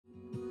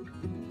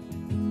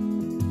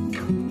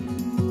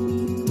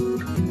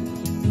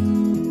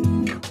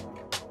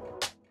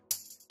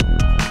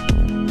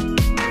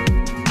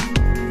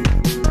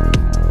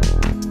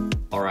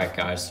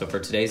guys, so for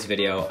today's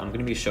video, I'm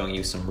going to be showing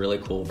you some really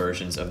cool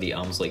versions of the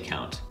Elmsley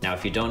count. Now,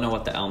 if you don't know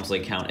what the Elmsley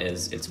count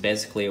is, it's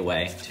basically a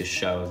way to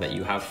show that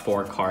you have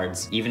 4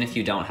 cards, even if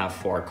you don't have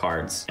 4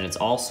 cards. And it's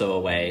also a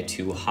way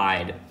to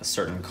hide a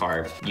certain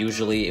card.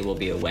 Usually it will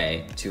be a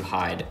way to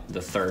hide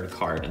the 3rd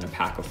card in a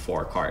pack of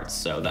 4 cards.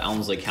 So the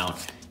Elmsley count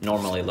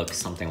normally looks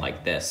something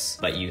like this,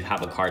 but you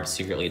have a card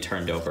secretly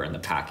turned over in the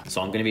pack. So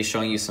I'm going to be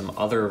showing you some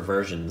other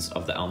versions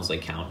of the Elmsley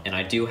count, and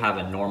I do have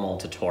a normal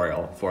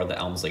tutorial for the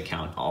Elmsley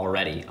count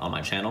already on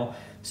my channel.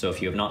 So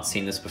if you have not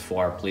seen this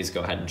before, please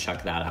go ahead and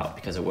check that out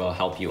because it will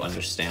help you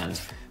understand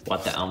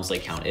what the Elmsley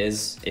count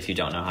is if you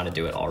don't know how to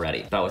do it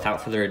already. But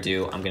without further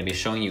ado, I'm going to be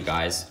showing you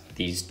guys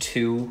these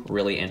 2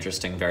 really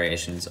interesting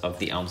variations of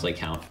the Elmsley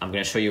count. I'm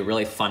going to show you a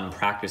really fun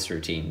practice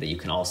routine that you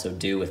can also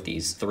do with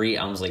these 3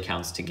 Elmsley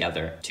counts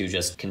together to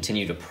just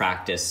continue to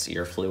practice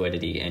your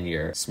fluidity and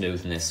your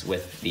smoothness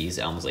with these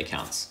Elmsley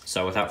counts.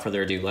 So without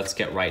further ado, let's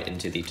get right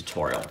into the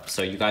tutorial.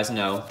 So you guys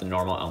know the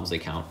normal Elmsley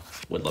count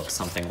would look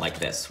something like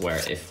this,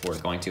 where if we're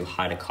going to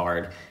hide a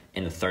card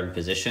in the 3rd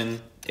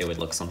position, it would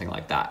look something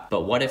like that.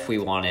 But what if we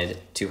wanted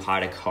to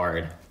hide a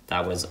card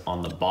that was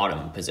on the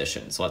bottom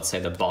position? So let's say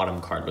the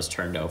bottom card was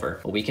turned over.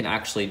 Well, we can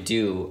actually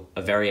do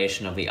a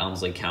variation of the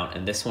Elmsley count,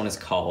 and this one is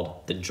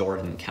called the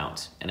Jordan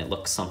count, and it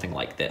looks something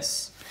like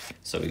this.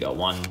 So we go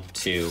 1,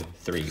 2,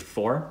 3,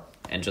 4.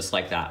 And just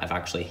like that, I've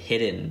actually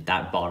hidden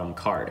that bottom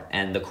card.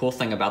 And the cool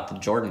thing about the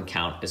Jordan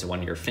count is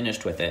when you're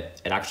finished with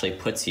it, it actually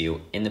puts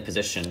you in the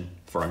position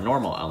for a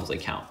normal Elmsley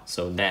count.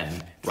 So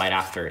then right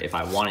after, if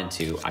I wanted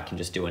to, I can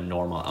just do a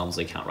normal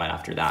Elmsley count right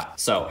after that.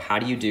 So how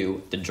do you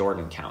do the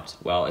Jordan count?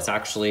 Well, it's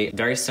actually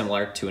very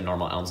similar to a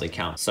normal Elmsley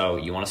count. So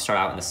you want to start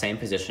out in the same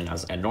position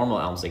as a normal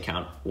Elmsley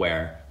count,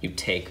 where you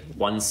take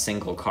one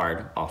single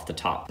card off the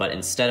top. But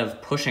instead of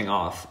pushing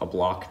off a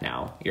block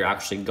now, you're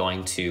actually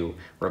going to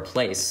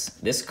replace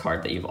this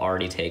card that you've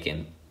already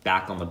taken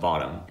back on the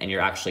bottom, and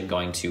you're actually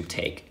going to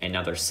take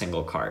another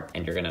single card,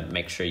 and you're going to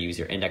make sure you use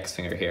your index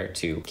finger here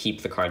to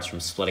keep the cards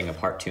from splitting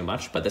apart too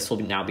much. But this will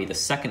now be the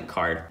 2nd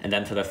card, and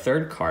then for the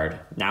 3rd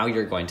card, now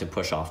you're going to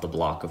push off the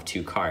block of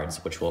 2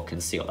 cards, which will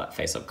conceal that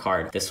face-up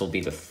card. This will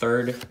be the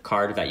 3rd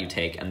card that you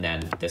take, and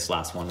then this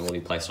last one will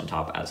be placed on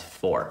top as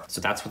 4. So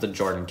that's what the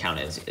Jordan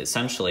count is.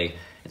 Essentially,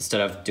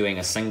 instead of doing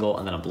a single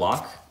and then a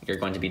block, you're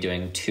going to be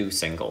doing 2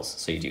 singles.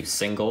 So you do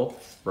single,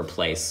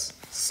 replace,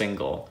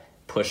 single,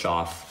 push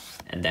off,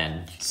 and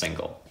then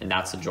single. And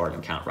that's the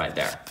Jordan count right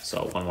there.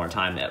 So one more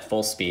time at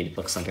full speed,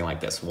 looks something like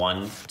this.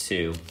 1,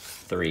 2,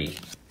 3,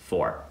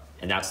 4.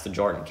 And that's the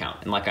Jordan count.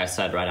 And like I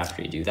said, right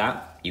after you do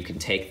that, you can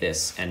take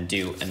this and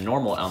do a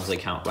normal Elmsley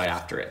count right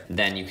after it.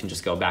 Then you can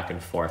just go back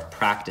and forth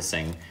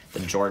practicing the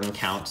Jordan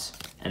count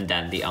and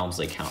then the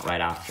Elmsley count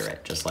right after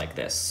it, just like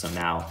this. So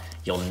now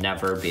you'll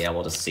never be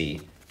able to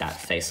see that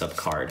face-up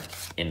card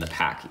in the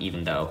pack,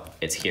 even though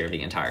it's here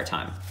the entire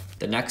time.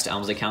 The next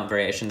Elmsley count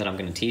variation that I'm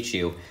going to teach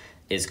you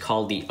is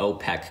called the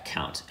OPEC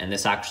count. And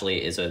this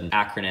actually is an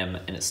acronym,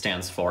 and it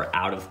stands for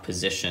out of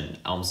position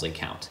Elmsley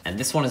count. And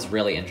this one is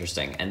really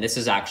interesting. And this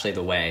is actually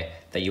the way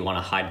that you want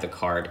to hide the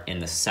card in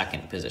the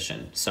 2nd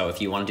position. So if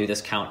you want to do this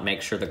count,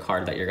 make sure the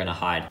card that you're going to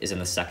hide is in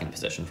the 2nd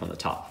position from the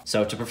top.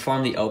 So to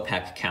perform the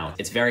OPEC count,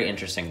 it's very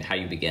interesting how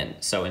you begin.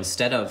 So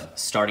instead of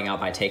starting out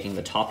by taking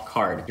the top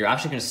card, you're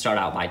actually going to start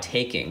out by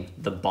taking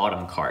the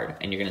bottom card.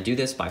 And you're going to do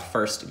this by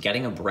first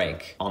getting a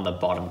break on the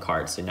bottom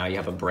card. So now you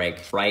have a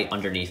break right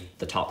underneath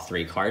the top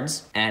 3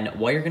 cards. And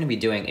what you're going to be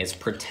doing is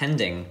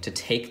pretending to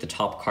take the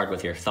top card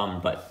with your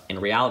thumb, but in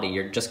reality,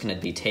 you're just going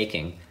to be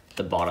taking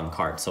the bottom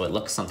card. So it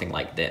looks something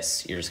like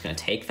this. You're just going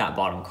to take that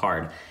bottom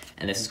card,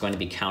 and this is going to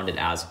be counted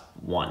as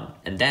 1.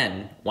 And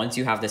then once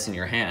you have this in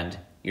your hand,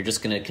 you're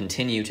just going to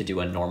continue to do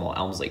a normal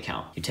Elmsley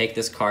count. You take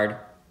this card,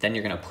 then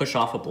you're going to push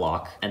off a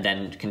block, and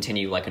then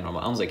continue like a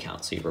normal Elmsley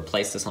count. So you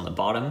replace this on the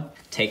bottom,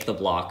 take the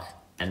block,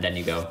 and then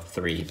you go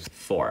 3,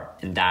 4.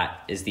 And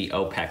that is the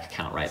OPEC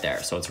count right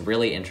there. So it's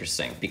really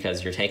interesting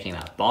because you're taking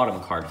that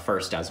bottom card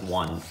first as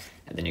 1,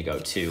 and then you go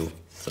 2,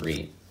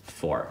 3,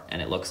 4,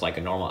 and it looks like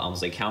a normal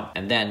Elmsley count.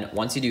 And then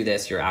once you do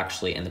this, you're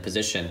actually in the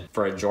position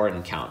for a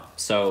Jordan count.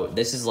 So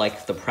this is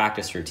like the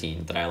practice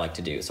routine that I like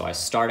to do. So I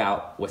start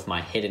out with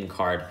my hidden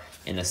card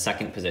in the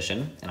 2nd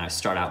position, and I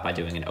start out by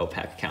doing an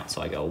OPEC count.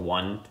 So I go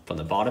 1 from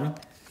the bottom,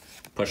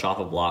 push off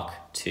a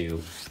block,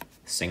 2,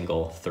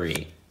 single,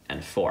 3,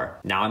 and 4.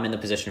 Now I'm in the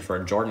position for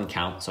a Jordan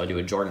count, so I do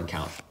a Jordan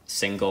count.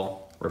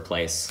 Single,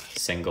 replace,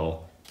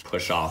 single,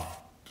 push off,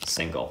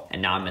 single.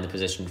 And now I'm in the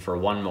position for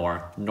one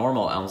more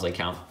normal Elmsley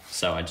count.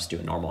 So I just do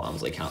a normal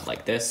Elmsley count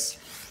like this.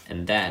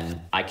 And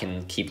then I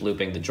can keep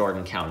looping the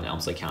Jordan count and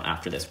Elmsley count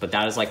after this. But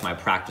that is like my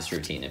practice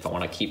routine. If I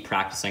want to keep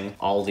practicing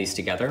all of these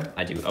together,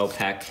 I do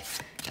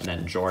OPEC and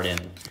then Jordan,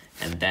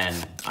 and then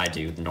I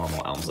do the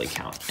normal Elmsley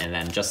count. And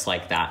then just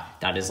like that,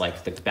 that is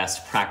like the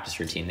best practice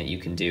routine that you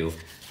can do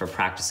for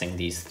practicing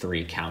these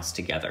 3 counts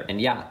together. And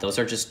yeah, those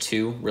are just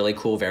 2 really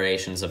cool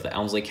variations of the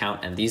Elmsley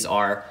count, and these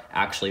are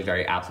actually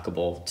very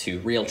applicable to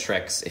real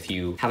tricks. If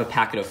you have a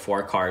packet of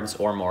 4 cards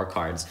or more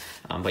cards,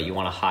 but you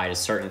want to hide a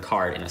certain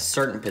card in a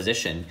certain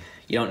position,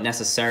 you don't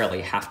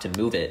necessarily have to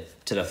move it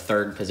to the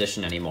third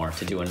position anymore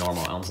to do a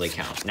normal Elmsley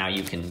count. Now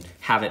you can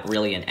have it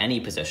really in any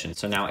position.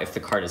 So now if the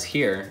card is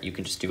here, you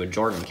can just do a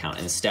Jordan count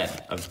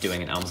instead of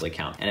doing an Elmsley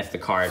count. And if the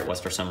card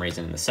was for some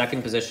reason in the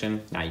second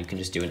position, now you can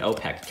just do an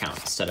OPEC count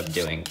instead of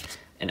doing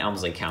an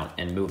Elmsley count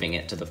and moving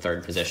it to the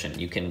third position.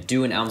 You can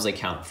do an Elmsley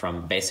count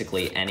from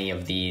basically any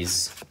of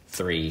these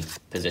 3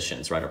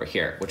 positions right over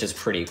here, which is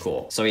pretty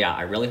cool. So yeah,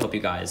 I really hope you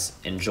guys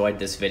enjoyed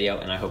this video,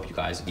 and I hope you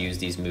guys use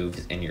these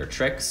moves in your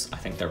tricks. I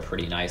think they're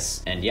pretty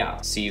nice. And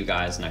yeah, see you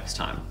guys next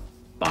time.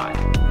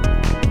 Bye.